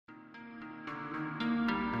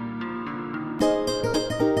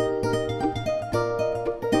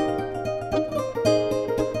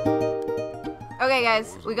Okay,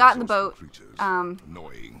 guys, we got in the boat.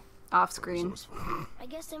 Annoying. Off screen. I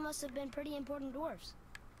guess they must have been pretty important dwarves.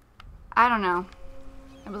 I don't know.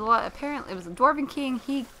 It was a lot. Apparently, it was a dwarven king.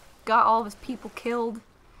 He got all of his people killed.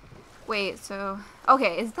 Wait, so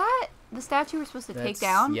okay, is that the statue we're supposed to take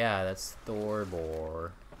down? Yeah, that's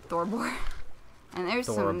Thorbor. Thorbor. And there's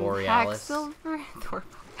Thor some Borealis. silver. Thorbor.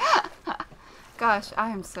 Gosh, I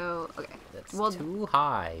am so okay. That's well, too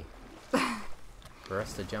high for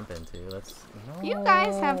us to jump into. Let's. No. You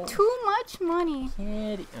guys have too much money.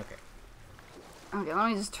 Okay. Okay, let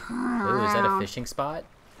me just turn Ooh, around. is that a fishing spot?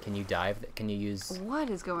 Can you dive? Can you use? What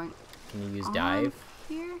is going? Can you use on dive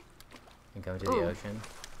here? and go into the ocean?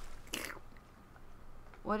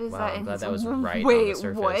 What is Wow, that? I'm glad that was right Wait, on the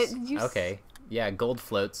surface. what? Did you Okay. Yeah, gold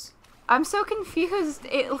floats. I'm so confused.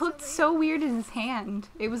 It looked so weird in his hand.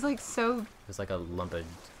 It was like so. It was like a lump of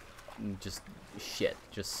just shit,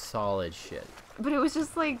 just solid shit. But it was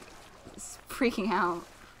just like freaking out.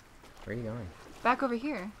 Where are you going? Back over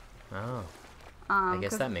here. Oh. I guess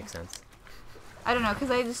 'cause that makes sense. I don't know,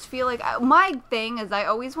 because I just feel like my thing is I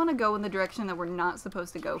always want to go in the direction that we're not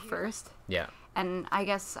supposed to go first. Yeah. And I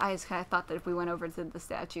guess I just kind of thought that if we went over to the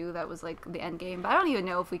statue, that was like the end game. But I don't even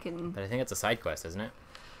know if we can. But I think it's a side quest, isn't it?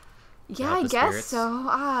 Yeah, help I the guess spirits? so.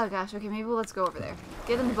 Ah, gosh. Okay, maybe let's go over there.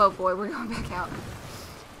 Get in the boat, boy. We're going back out.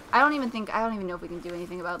 I don't even know if we can do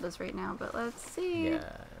anything about this right now. But let's see. Yeah.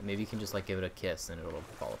 Maybe you can just like give it a kiss and it'll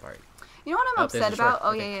fall apart. You know what I'm Oh, there's upset a shark. about?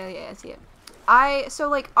 Oh Okay. yeah, I see it. So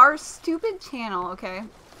like our stupid channel, okay.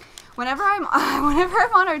 Whenever I'm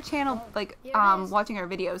on our channel, like watching our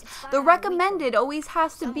videos, the recommended always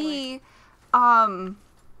has to be, God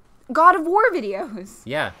of War videos.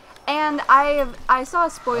 Yeah. And I saw a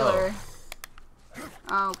spoiler.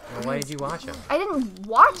 Oh. Well, why did you watch them? I didn't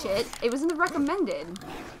watch it. It was in the recommended.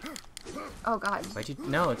 Oh God. Why'd you?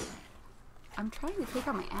 No. I'm trying to take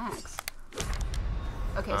out my axe.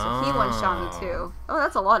 Okay, so he one-shot me too. Oh,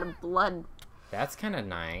 that's a lot of blood. That's kind of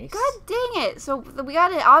nice. God dang it! So we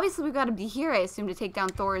gotta be here, I assume, to take down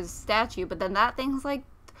Thor's statue. But then that thing's like,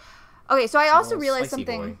 okay. So I also realized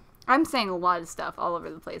something. Boy. I'm saying a lot of stuff all over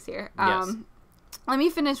the place here. Yes. Let me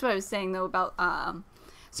finish what I was saying though about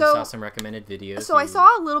So you saw some recommended videos. So I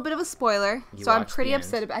saw a little bit of a spoiler. So I'm pretty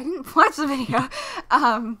upset about. I didn't watch the video.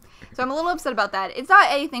 So I'm a little upset about that. It's not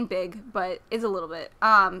anything big, but it's a little bit.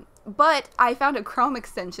 But I found a Chrome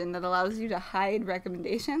extension that allows you to hide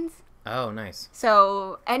recommendations. Oh, nice.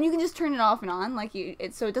 So, and you can just turn it off and on, like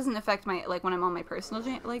so it doesn't affect my, like when I'm on my personal,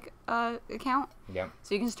 account. Yeah.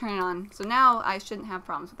 So you can just turn it on. So now I shouldn't have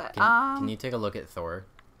problems with that. Can you take a look at Thor?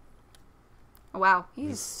 Wow.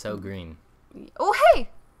 He's so green. Oh, hey!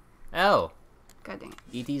 Oh. God dang it.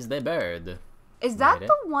 It is the bird. Is that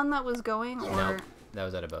the one that was going, or? Nope. That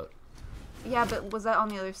was at a boat. Yeah, but was that on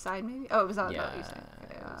the other side, maybe? Oh, it was on the other side.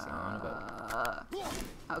 It was on a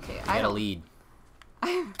boat. Okay, You I gotta don't... lead.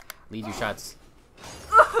 Lead your shots.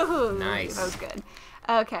 Ooh, Nice. That was good.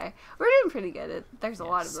 Okay, we're doing pretty good. There's a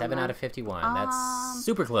lot of them. 7 out of 51. That's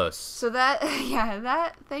super close. So that, yeah,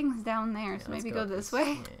 that thing's down there. So let's maybe go this Yeah.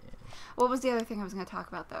 way. What was the other thing I was going to talk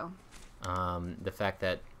about, though? The fact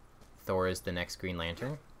that Thor is the next Green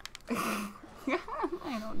Lantern. I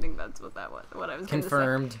don't think that's what I was going to say.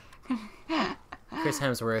 Confirmed. Chris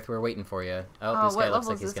Hemsworth, we're waiting for you. Oh, this guy looks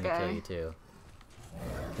like he's going to kill you, too.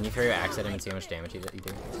 Can you throw your axe at him and see how much damage you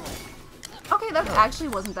do? Okay, that actually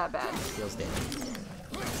wasn't that bad. Deals damage.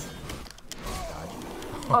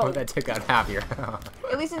 Oh. Oh, that took out half your...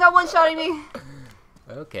 At least he's not one-shotting me.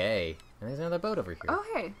 Okay. And there's another boat over here. Oh,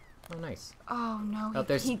 hey. Oh, nice. Oh, no.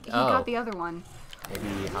 Oh, He got the other one.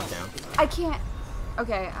 Maybe hop down. I can't.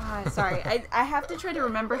 Okay, sorry. I have to try to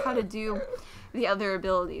remember how to do the other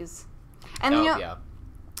abilities. And yeah.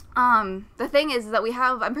 The thing is that we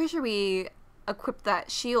have, I'm pretty sure we equipped that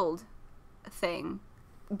shield thing,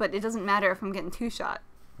 but it doesn't matter if I'm getting two-shot.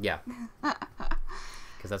 Yeah.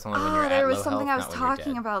 Because that's only when you're at there low was something health, I was not when you're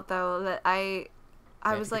talking dead. about though that I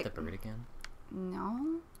was like, the bird again?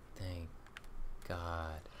 no. Thank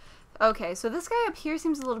God. Okay, so this guy up here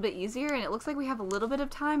seems a little bit easier, and it looks like we have a little bit of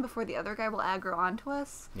time before the other guy will aggro onto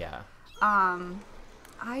us. Yeah.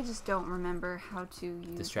 I just don't remember how to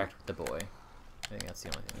use. Distract with the boy. I think that's the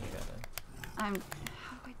only thing you gotta. How do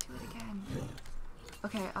I do it again?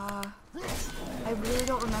 Okay, I really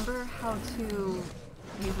don't remember how to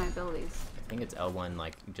use my abilities. I think it's L1,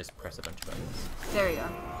 like, you just press a bunch of buttons. There you go.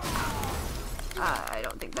 I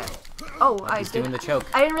don't think that. Oh, He's doing the choke.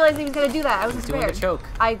 I didn't realize he was gonna do that. I was Doing scared. the choke.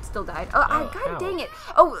 I still died. Oh, how? God dang it.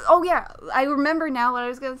 Oh yeah. I remember now what I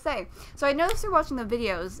was gonna say. So I noticed through watching the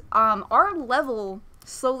videos, our level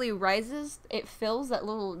slowly rises. It fills that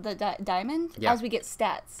little diamond Yeah. as we get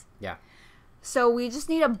stats. Yeah. So we just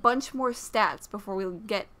need a bunch more stats before we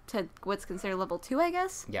get to what's considered level 2, I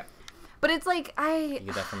guess? Yeah. But it's like, You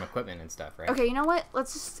get that from equipment and stuff, right? Okay, you know what?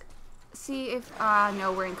 Let's just see if...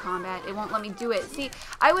 no, we're in combat. It won't let me do it. See,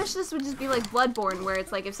 I wish this would just be like Bloodborne, where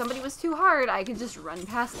it's like, if somebody was too hard, I could just run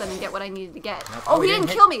past them and get what I needed to get. Nope. Oh, he didn't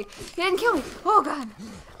kill me! He didn't kill me! Oh, God.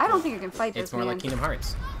 I don't think I can fight this, It's more like Kingdom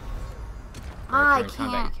Hearts. I If you're in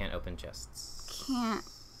combat, can't. you can't open chests. Can't.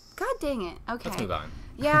 God dang it. Okay. Let's move on.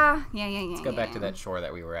 Yeah. Let's go back to that shore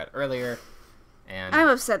that we were at earlier. And I'm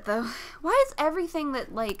upset, though. Why is everything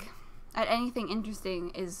that, like, at anything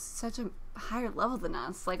interesting is such a higher level than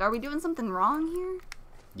us? Like, are we doing something wrong here?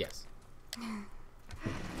 yes,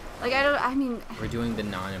 Like, I mean... we're doing the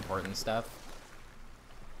non-important stuff.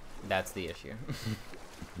 That's the issue.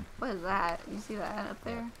 What is that? You see that up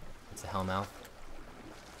there? It's a hellmouth.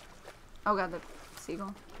 Oh god, the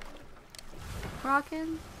seagull.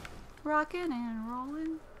 Rockin', rockin' and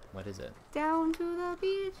rollin'. What is it? Down to the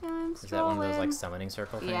beach, I'm strolling. Is that one of those like summoning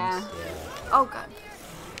circle things? Yeah. Oh god.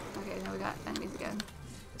 Okay, now we got enemies again.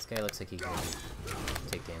 This guy looks like he can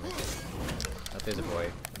take damage. Oh, there's a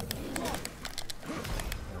boy.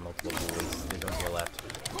 There are multiple boys. There's one to your left.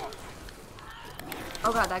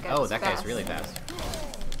 Oh god, that guy. Oh, was that fast. guy's really fast.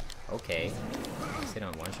 Okay. At least they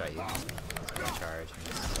don't one-shot you. He's gonna charge.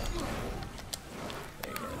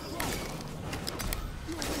 There he goes.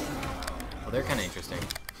 Well, they're kind of interesting.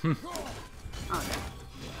 Okay.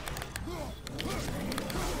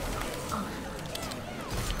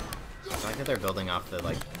 I like that they're building off the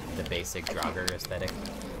the basic Draugr aesthetic.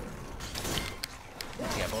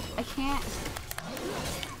 Yeah, both of them.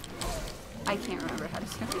 I can't remember how to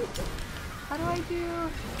do it. How do I do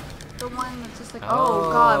the one that's just like,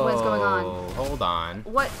 oh god, what is going on? Hold on.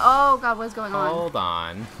 What? Oh god, what's going on? Hold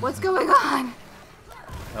on. What's going on?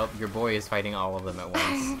 Oh, your boy is fighting all of them at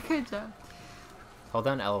once. Good job. Hold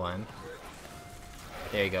on L1.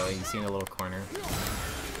 There you go, you see in the little corner.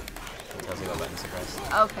 It tells you what button to press.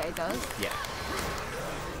 Okay, it does. Yeah.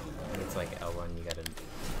 I think it's like L1, you gotta...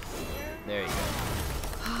 There you go.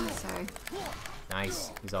 Oh, sorry.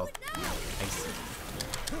 Nice. He's all icy.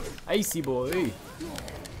 Icy boy!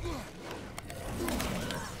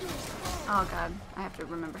 Oh god, I have to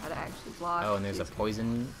remember how to actually block. Oh, and there's a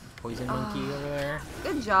poison monkey over there.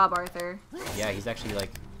 Good job, Arthur. Yeah, he's actually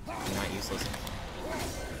like not useless.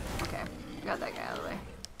 Okay, got that guy out of the way.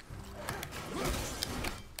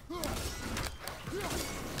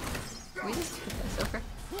 Can we just do this over?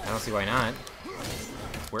 I don't see why not.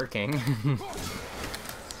 It's working.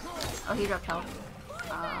 Oh, he dropped health.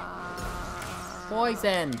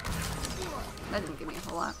 Poison! That didn't give me a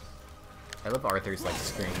whole lot. I love Arthur's like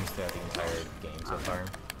screams throughout the entire game so far.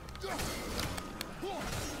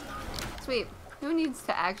 Sweet. Who needs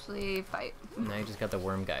to actually fight? Now you just got the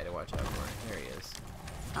worm guy to watch out for. There he is.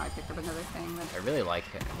 Oh, I picked up another thing. I really like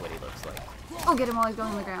what he looks like. Oh, get him while he's going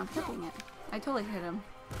on the ground. Hitting it. I totally hit him.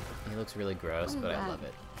 He looks really gross, but I love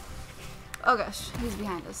it. Oh gosh, he's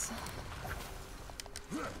behind us.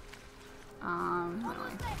 What do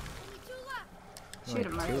I? Shoot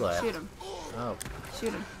him, Two Mark. left. Shoot him. Oh,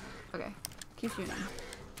 Shoot him. Okay. Keep shooting.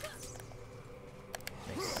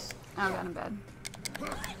 nice. Oh, got him bad.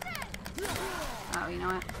 Oh, you know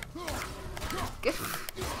what? Good.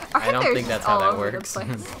 I don't think that's how all that over the works.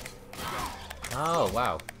 place. Oh,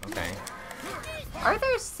 wow. Okay.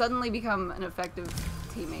 Arthur's suddenly become an effective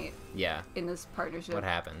teammate Yeah. in this partnership. What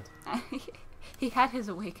happened? He had his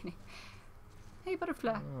awakening. Hey,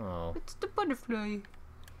 butterfly. Oh. It's the butterfly.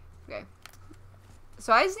 Okay.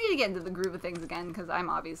 So I just need to get into the groove of things again, because I'm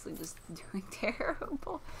obviously just doing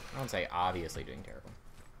terrible. I won't say obviously doing terrible.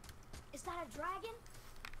 Is that a dragon?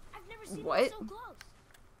 I've never seen What? one so close.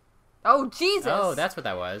 Oh, Jesus! Oh, that's what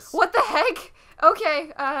that was. What the heck?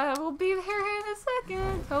 Okay, we'll be there in a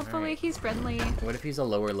second. Hopefully Alright. he's friendly. What if he's a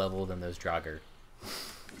lower level than those Draugr?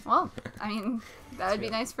 Well, I mean, that would be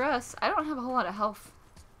nice for us. I don't have a whole lot of health.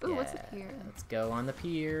 Ooh, what's up here? Let's go on the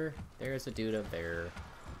pier. There's a dude up there.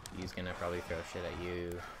 He's gonna probably throw shit at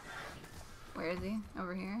you. Where is he?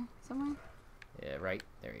 Over here? Somewhere? Yeah, right.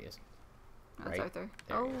 There he is. Oh, that's Right. Arthur.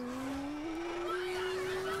 There Oh.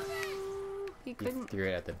 he He He couldn't. threw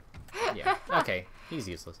it at the... Yeah. Okay. He's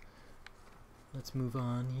useless. Let's move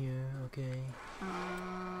on here. Okay.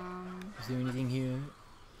 Is there anything here?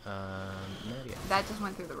 Not yet. That just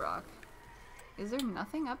went through the rock. Is there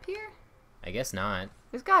nothing up here? I guess not.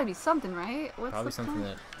 There's gotta be something, right? What's Probably the something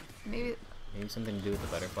point? that... Maybe Maybe something to do with the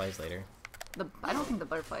butterflies later. I don't think the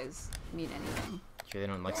butterflies mean anything. Sure they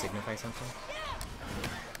don't like signify something?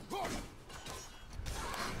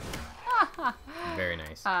 Very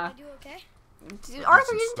nice. I do okay?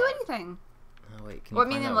 Arthur, you didn't do anything. Oh wait, can Well, I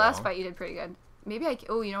you mean, climb in the that last wall? fight you did pretty good. Maybe I...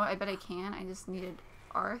 Oh, you know what? I bet I can. I just needed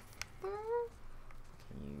Arthur?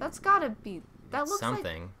 That's gotta be... That looks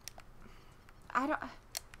something. like... I don't...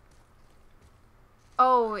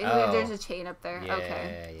 Oh, there's a chain up there. Yeah,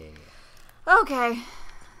 Okay. yeah. Okay.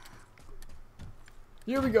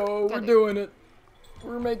 Here we go. We're doing it.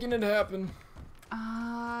 We're making it happen.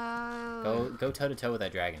 Go toe to toe with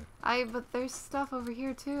that dragon. But there's stuff over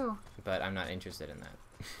here too. But I'm not interested in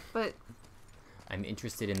that. But I'm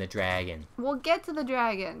interested in the dragon. we'll get to the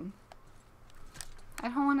dragon. I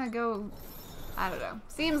don't want to go. I don't know.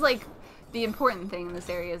 Seems like the important thing in this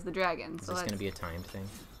area is the dragon. Is So this gonna be a timed thing?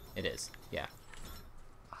 It is. Yeah.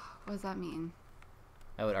 What does that mean?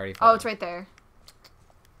 That would already. Oh, it's right there.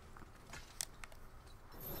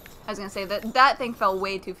 I was gonna say that thing fell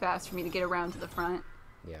way too fast for me to get around to the front.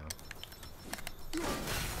 Yeah.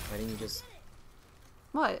 Why didn't you just...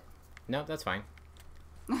 What? No, that's fine.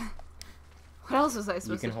 What else was I You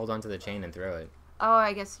supposed can to... hold on to the chain and throw it. Oh,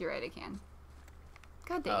 I guess you're right, I can.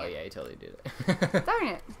 God dang Oh, it. yeah, you totally did it. Darn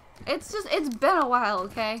it. It's been a while,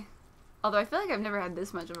 okay? Although I feel like I've never had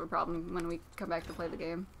this much of a problem when we come back to play the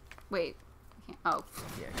game. Wait. I can't... Oh.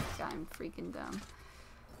 Yeah. God, I'm freaking dumb.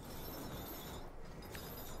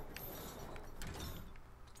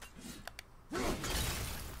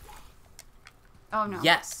 Oh no.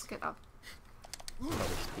 Yes! Get up.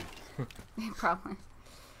 Probably.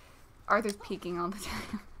 Arthur's peeking all the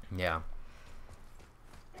time. Yeah.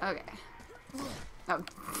 Okay. Oh.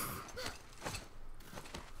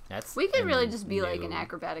 That's... We could really just be like an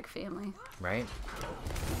acrobatic family. Right?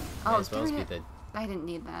 Oh, Might as well darn be it. the I didn't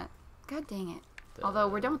need that. God dang it. Although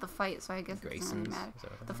we're done with the fight, so I guess it doesn't really Graysons. matter. Is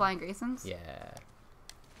that what The Flying Graysons? Yeah.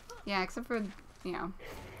 Yeah, except for, you know,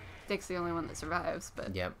 Dick's the only one that survives,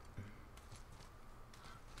 but Yep.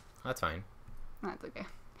 That's fine. that's okay.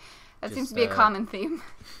 That Just, seems to be a common theme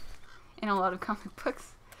in a lot of comic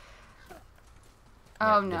books.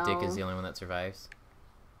 Oh Yep, no. The Dick is the only one that survives.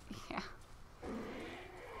 Yeah.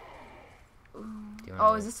 Do you Oh,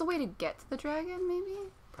 wanna- is this a way to get to the dragon, maybe?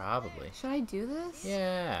 Probably. Should I do this?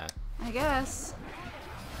 Yeah. I guess.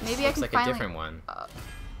 Maybe Looks I can like finally... a different one.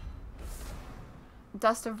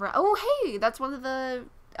 Dust of Oh, hey! That's one of the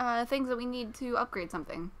things that we need to upgrade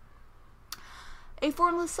something. A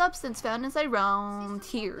formless substance found inside realm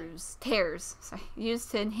tears, sorry,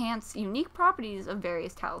 used to enhance unique properties of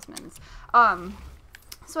various talismans.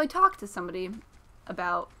 So I talked to somebody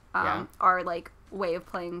about our like way of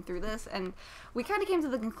playing through this, and we kind of came to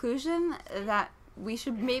the conclusion that we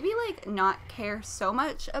should maybe like not care so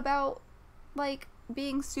much about like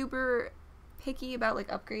being super picky about like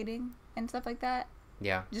upgrading and stuff like that.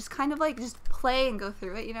 Yeah. Just kind of like just play and go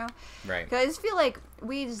through it, you know? Right. Because I just feel like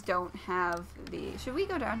we just don't have the... Should we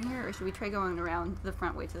go down here or should we try going around the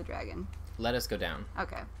front way to the dragon? Let us go down.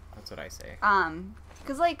 Okay. That's what I say.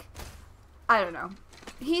 Because like, I don't know.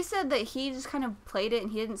 He said that he just kind of played it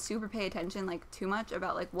and he didn't super pay attention like too much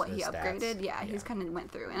about like what To he the stats. upgraded. Yeah, Yeah. he's kind of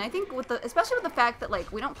went through. And I think with the... Especially with the fact that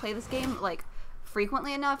like we don't play this game like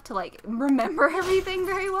frequently enough to like remember everything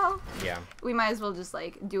very well. Yeah. We might as well just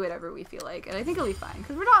like do whatever we feel like, and I think it'll be fine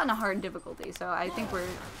because we're not in a hard difficulty. So I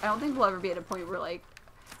don't think we'll ever be at a point where like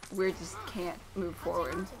we just can't move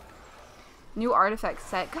forward. New artifact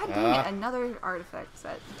set. God dang it, another artifact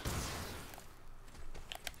set.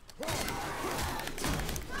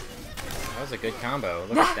 That was a good combo.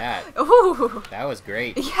 Look at that. Ooh, That was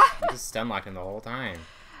great. yeah. You just stun locked him the whole time.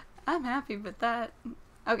 I'm happy with that.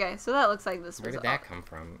 Okay, so that looks like this Where was did that come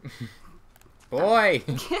from? Boy!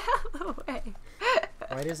 Get out of the way.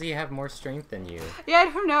 Why does he have more strength than you? Yeah, I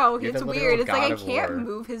don't know. You're It's the weird. literal It's like I god of can't war.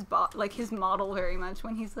 move his his model very much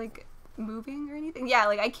when he's like moving or anything. Yeah,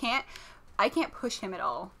 like I can't push him at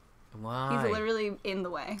all. Why? He's literally in the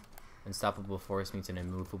way. Unstoppable force means an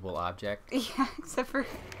immovable object. Yeah, except for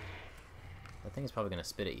That thing is probably gonna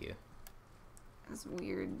spit at you. this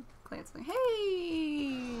weird glance. Like,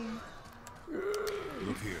 hey.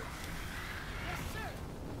 Look here.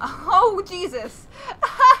 Oh Jesus.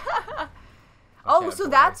 Oh, out, so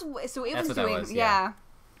boy. so it That's was what that doing. was, yeah.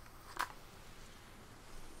 yeah.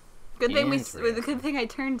 Good thing Interesting. good thing I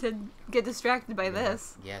turned to get distracted by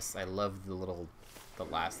this. Yes, I love the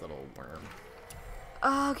last little worm.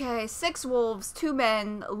 Okay, 6 wolves, 2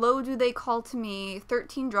 men, lo do they call to me,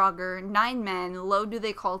 13 Draugr, 9 men, lo do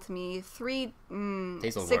they call to me, 6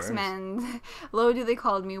 worms. men, lo do they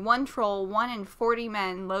call to me, 1 troll, 1 and 40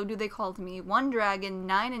 men, lo do they call to me, 1 dragon,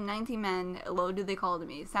 9 and 90 men, lo do they call to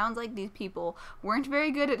me. Sounds like these people weren't very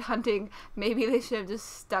good at hunting. Maybe they should have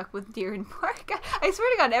just stuck with deer and pork. I swear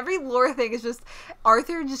to God, every lore thing is just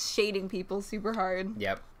Arthur just shading people super hard.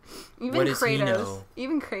 Yep. Even What does Kratos. he know?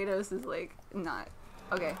 Even Kratos is like, not.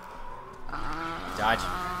 Okay. Dodge.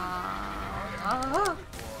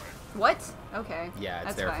 What? Okay. Yeah, it's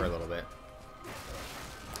that's there fine. for a little bit.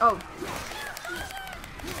 Oh.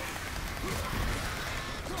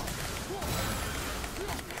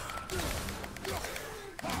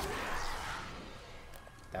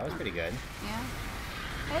 That was pretty good. Yeah.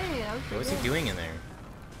 Hey, that was What was pretty he doing in there?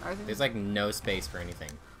 Arthur? There's like no space for anything.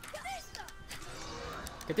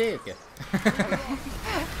 Kadeka.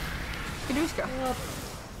 Kadushka.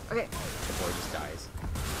 Okay. The boy just dies.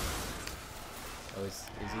 Oh, is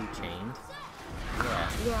he chained? Yeah.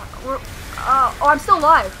 Yeah. We're. Oh, I'm still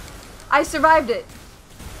alive. I survived it.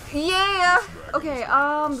 Yeah. Okay.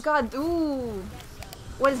 God. Ooh.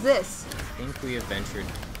 What is this? I think we have ventured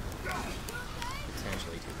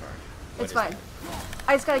potentially too far. What It's is fine. that?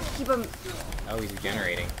 I just gotta keep him. Oh, he's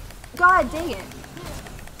regenerating. God dang it.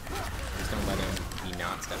 Just don't let him be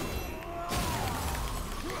not stepping.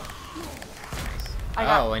 Nice. I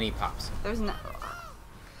got- Oh, and he pops. There's no.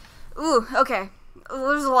 Ooh. Okay.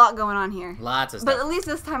 There's a lot going on here. Lots of But stuff. at least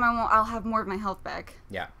this time I won't. I'll have more of my health back.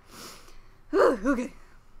 Yeah. Okay.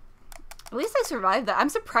 At least I survived that. I'm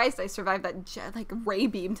surprised I survived that like ray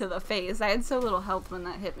beam to the face. I had so little health when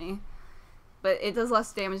that hit me. But it does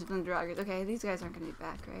less damage than the draggers. Okay, these guys aren't gonna be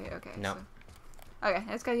back, right? Okay. Nope. So, okay,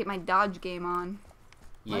 I just gotta get my dodge game on.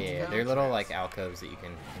 Let's Yeah, go. they're little like alcoves that you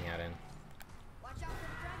can hang out in.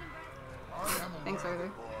 Thanks,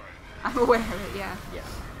 Arthur. I'm aware of it. Yeah. Yeah.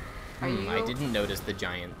 Are you? I didn't notice the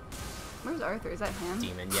giant Where's Arthur? Is that him?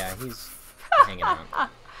 demon. Yeah, he's hanging out.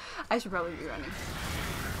 I should probably be running.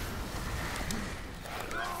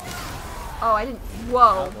 Oh, I didn't. Whoa.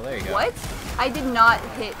 Oh, well, there you go. What? I did not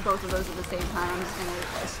hit both of those at the same time.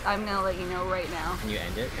 I'm gonna let you know right now. Can you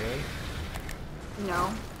end it early? No,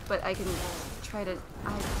 but I can try to.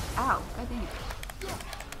 Ow! God dang it.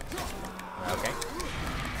 Okay.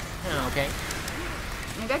 Oh, okay.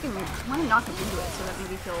 Maybe I can. I want to knock him into it so that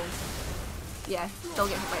maybe he'll. Yeah, he'll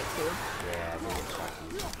get hit by it too. Yeah, they get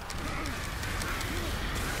shocky.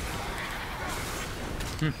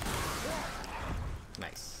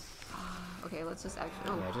 Nice. Okay, let's just actually.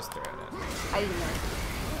 Oh, Yeah, just throw it at me. I didn't know.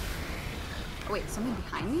 Oh, wait, something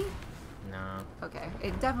behind me? No. Okay,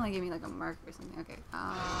 it definitely gave me like a mark or something. Okay.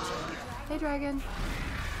 Hey, dragon.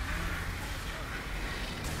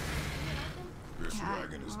 This Yeah,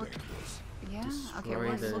 dragon is look. dangerous. Yeah. Okay,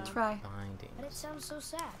 Destroy the we'll try. bindings. But it sounds so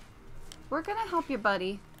sad. We're gonna help you,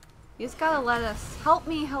 buddy. You just gotta let us help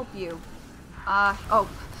me help you. Oh.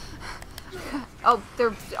 Oh,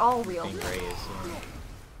 they're all real. Being raised, yeah.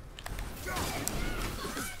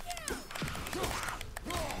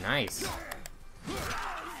 Nice.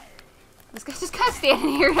 This guy's just kind of standing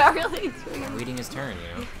here, not really doing anything. Waiting his turn,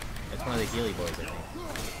 you know? That's one of the Healy boys, I think.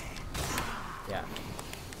 Yeah.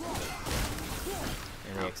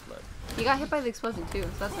 And they explode. You got hit by the explosion too, so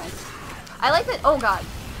that's nice. I like that. Oh god.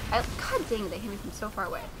 God dang it, they hit me from so far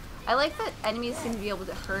away. I like that enemies seem to be able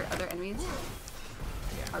to hurt other enemies.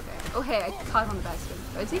 Yeah. Okay. Oh hey, I caught him on the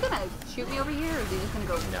backswing. Is he gonna shoot me over here, or is he just gonna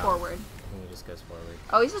go No. forward? I think he just goes forward.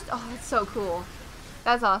 Oh, he's just. Oh, that's so cool.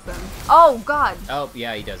 That's awesome. Oh god. Oh,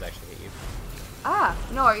 yeah, he does actually hit you. Ah,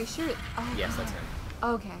 no, are you sure? Oh, Yes, that's him.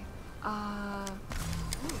 okay.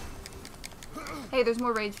 Hey, there's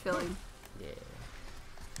more rage filling. Yeah.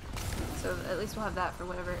 So at least we'll have that for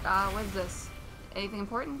whatever. What is this? Anything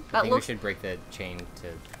important? I That think looks. we should break the chain to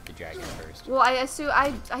the dragon first. Well, I assume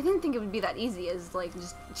I didn't think it would be that easy as like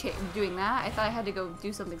just doing that. I thought I had to go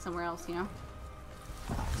do something somewhere else, you know.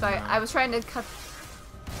 So I was trying to cut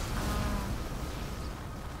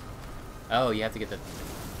Oh, you have to get the...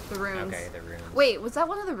 the runes. Okay, the runes. Wait, was that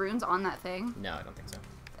one of the runes on that thing No, I don't think so.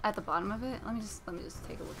 at the bottom of it? Let me just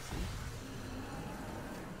take a look. See.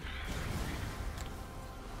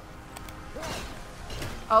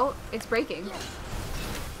 Oh, it's breaking.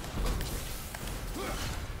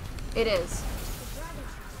 It is.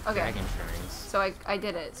 Okay. Dragon shrines. So I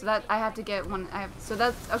did it. So that I have to get one. So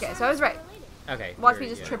that's okay. So I was right. Okay. Watch you're- me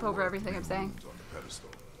just yeah. trip over everything I'm saying. On the pedestal.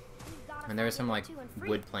 And there are some, like,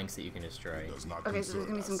 wood planks that you can destroy. Does not Okay, so there's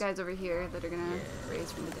gonna be some concern guys over here that are gonna Yeah.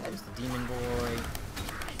 raise from the dead. There's the demon boy. us.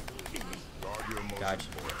 Guard your emotions,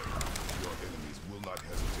 Dodge. boy. Your enemies will not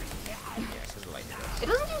hesitate. Yeah, because the lightning does. It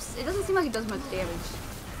doesn't do. It doesn't seem like it does much damage.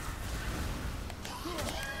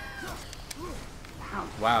 Oh.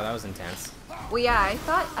 Wow, that was intense. Well, yeah. I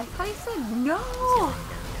thought he said no. Oh,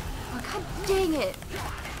 god dang it.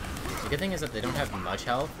 The good thing is that they don't have much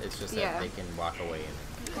health. It's just that Yeah. they can walk away and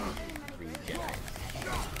regenerate.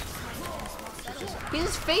 It's just He's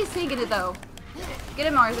just face taking it though. Get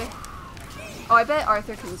him, Arthur. Oh, I bet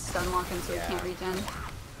Arthur can stun lock him so Yeah. he can't regen.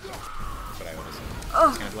 what I would assume.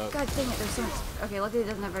 Oh, gonna blow up. God dang it, there's so much. Okay, luckily it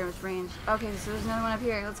doesn't have very much range. Okay, so there's another one up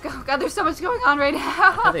here. Let's go. God, there's so much going on right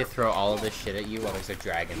now. How they throw all of this shit at you while there's a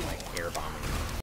dragon, like, air bombing.